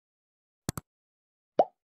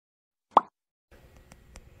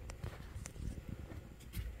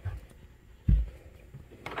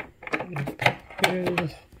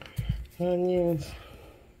peppers, onions.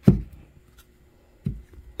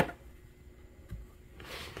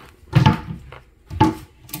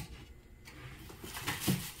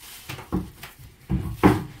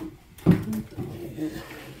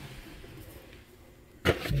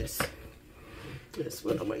 This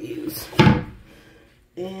what I'm gonna use,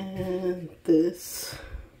 and this.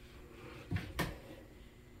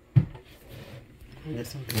 There's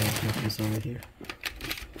some bell peppers over here.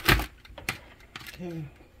 Okay.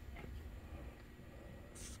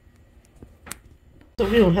 So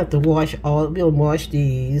we don't have to wash all. We'll wash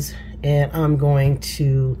these, and I'm going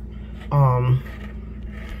to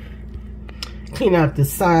clean out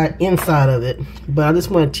the inside of it. But I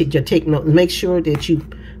just want to take note. Make sure that you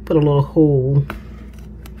put a little hole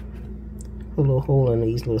in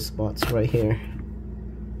these little spots right here.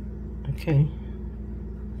 Okay.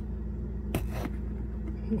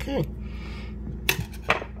 Okay.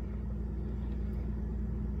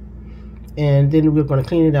 And then we're going to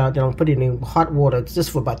clean it out. Then I'll put it in hot water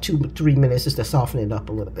just for about 2 to 3 minutes just to soften it up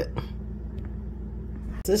a little bit.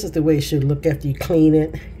 This is the way it should look after you clean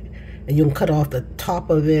it. And you can cut off the top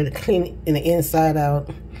of it, clean it in the inside out.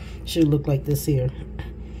 It should look like this here.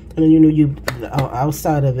 And then, you know,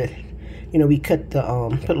 outside of it, you know, we cut the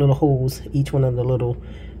put little holes each one of the little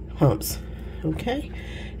humps. Okay.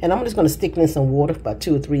 And I'm just going to stick in some water for about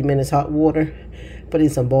 2 or 3 minutes, hot water. Put in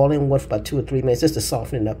some boiling water for about 2 or 3 minutes just to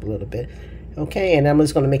soften it up a little bit. Okay, and I'm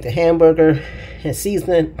just going to make the hamburger and season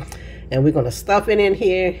it. And we're going to stuff it in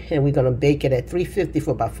here. And we're going to bake it at 350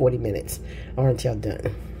 for about 40 minutes. Or until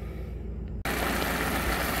done.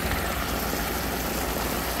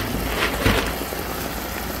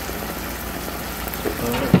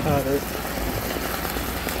 Powder.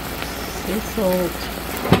 Sea salt.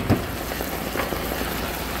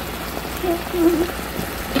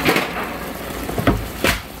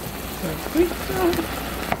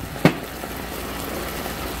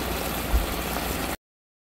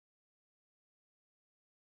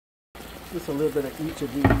 Just a little bit of each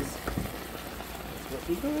of these. That's what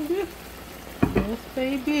we're going to do. Yes,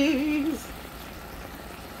 babies.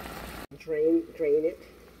 Drain it.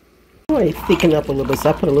 I want to thicken up a little bit, so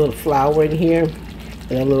I put a little flour in here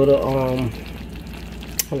and a little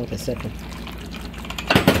hold on for a second.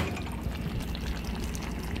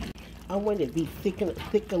 I want it to be thick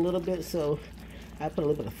a little bit, so I put a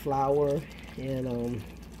little bit of flour and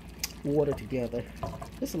water together,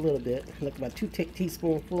 just a little bit, like about 2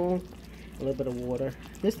 teaspoonfuls, a little bit of water.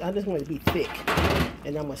 I just want it to be thick,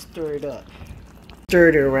 and I'm gonna stir it up, stir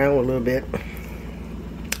it around a little bit.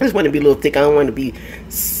 I just want it to be a little thick. I don't want it to be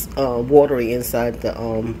watery inside the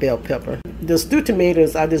bell pepper. The stewed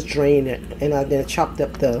tomatoes, I just drained it, and I then chopped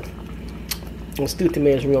up the stewed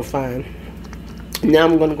tomatoes real fine. Now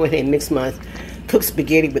I'm going to go ahead and mix my cooked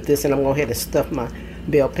spaghetti with this, and I'm going to go ahead and stuff my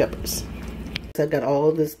bell peppers. So I got all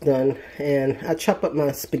of this done, and I chop up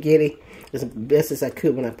my spaghetti as best as I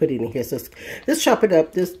could when I put it in here. So just chop it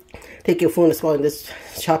up. Just take your spoon and spoon and just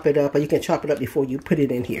chop it up, or you can chop it up before you put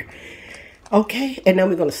it in here. Okay, and now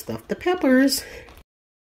we're going to stuff the peppers.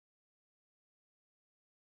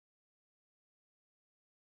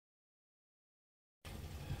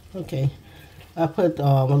 Okay, I put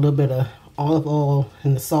a little bit of olive oil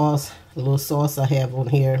in the sauce, a little sauce I have on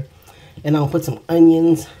here, and I'll put some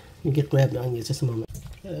onions. Let me grab the onions just a moment.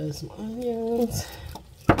 Some onions.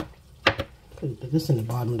 Put this in the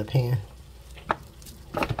bottom of the pan.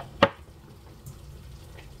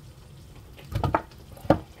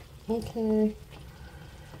 Okay,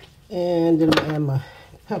 and then I add my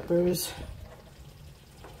peppers.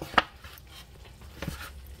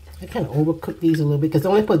 I kind of overcook these a little bit because I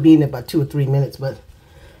only put beef in about 2 or 3 minutes, but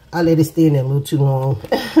I let it stay in there a little too long,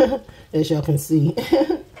 as y'all can see.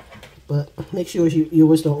 But make sure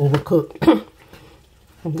yours don't overcook.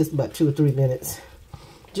 Just about 2 or 3 minutes.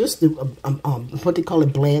 Just to, what they call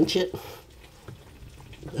it, blanch it.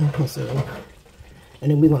 So,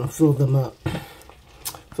 and then we're gonna fill them up.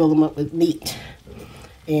 Fill them up with meat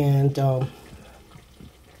and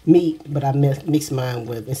meat, but I mixed mine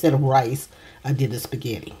with, instead of rice, I did the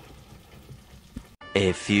spaghetti.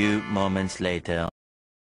 A few moments later.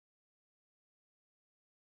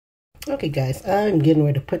 Okay guys, I'm getting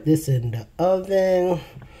ready to put this in the oven.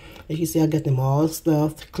 As you see, I got them all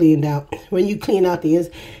stuffed, cleaned out. When you clean out the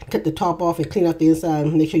inside, cut the top off and clean out the inside.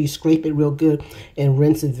 Make sure you scrape it real good and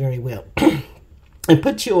rinse it very well. And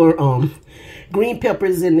put your green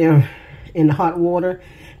peppers in there in the hot water.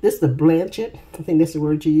 This is the blanch it. I think that's the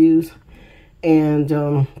word you use. And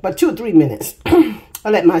about 2 or 3 minutes. I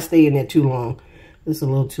let mine stay in there too long. This is a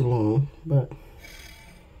little too long, but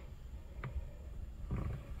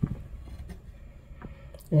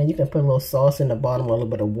And you can put a little sauce in the bottom, or a little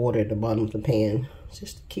bit of water at the bottom of the pan,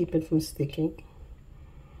 just to keep it from sticking.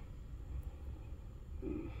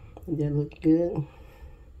 That look good.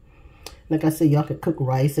 Like I said, y'all could cook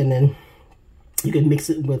rice and then you can mix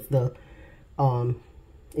it with the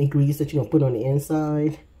ingredients that you're gonna put on the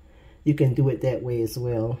inside. You can do it that way as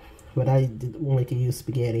well, but I wanted to use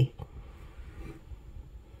spaghetti.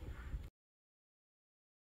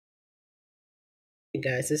 Hey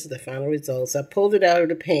guys, this is the final results. I pulled it out of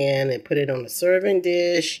the pan and put it on a serving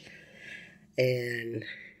dish, and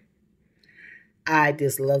I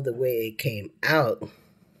just love the way it came out.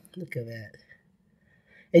 Look at that.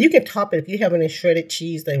 And you can top it if you have any shredded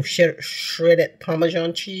cheese, like shredded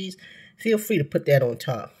Parmesan cheese. Feel free to put that on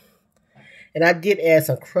top. And I did add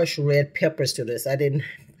some crushed red peppers to this.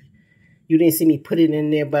 You didn't see me put it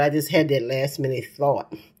in there, but I just had that last minute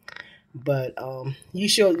thought. But you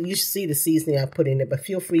see the seasoning I put in there. But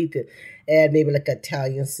feel free to add maybe like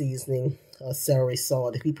Italian seasoning or celery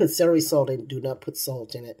salt. If you put celery salt in, do not put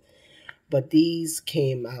salt in it. But these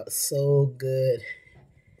came out so good.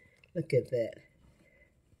 Look at that.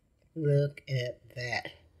 Look at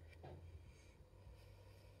that.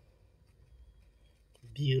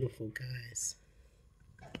 Beautiful, guys.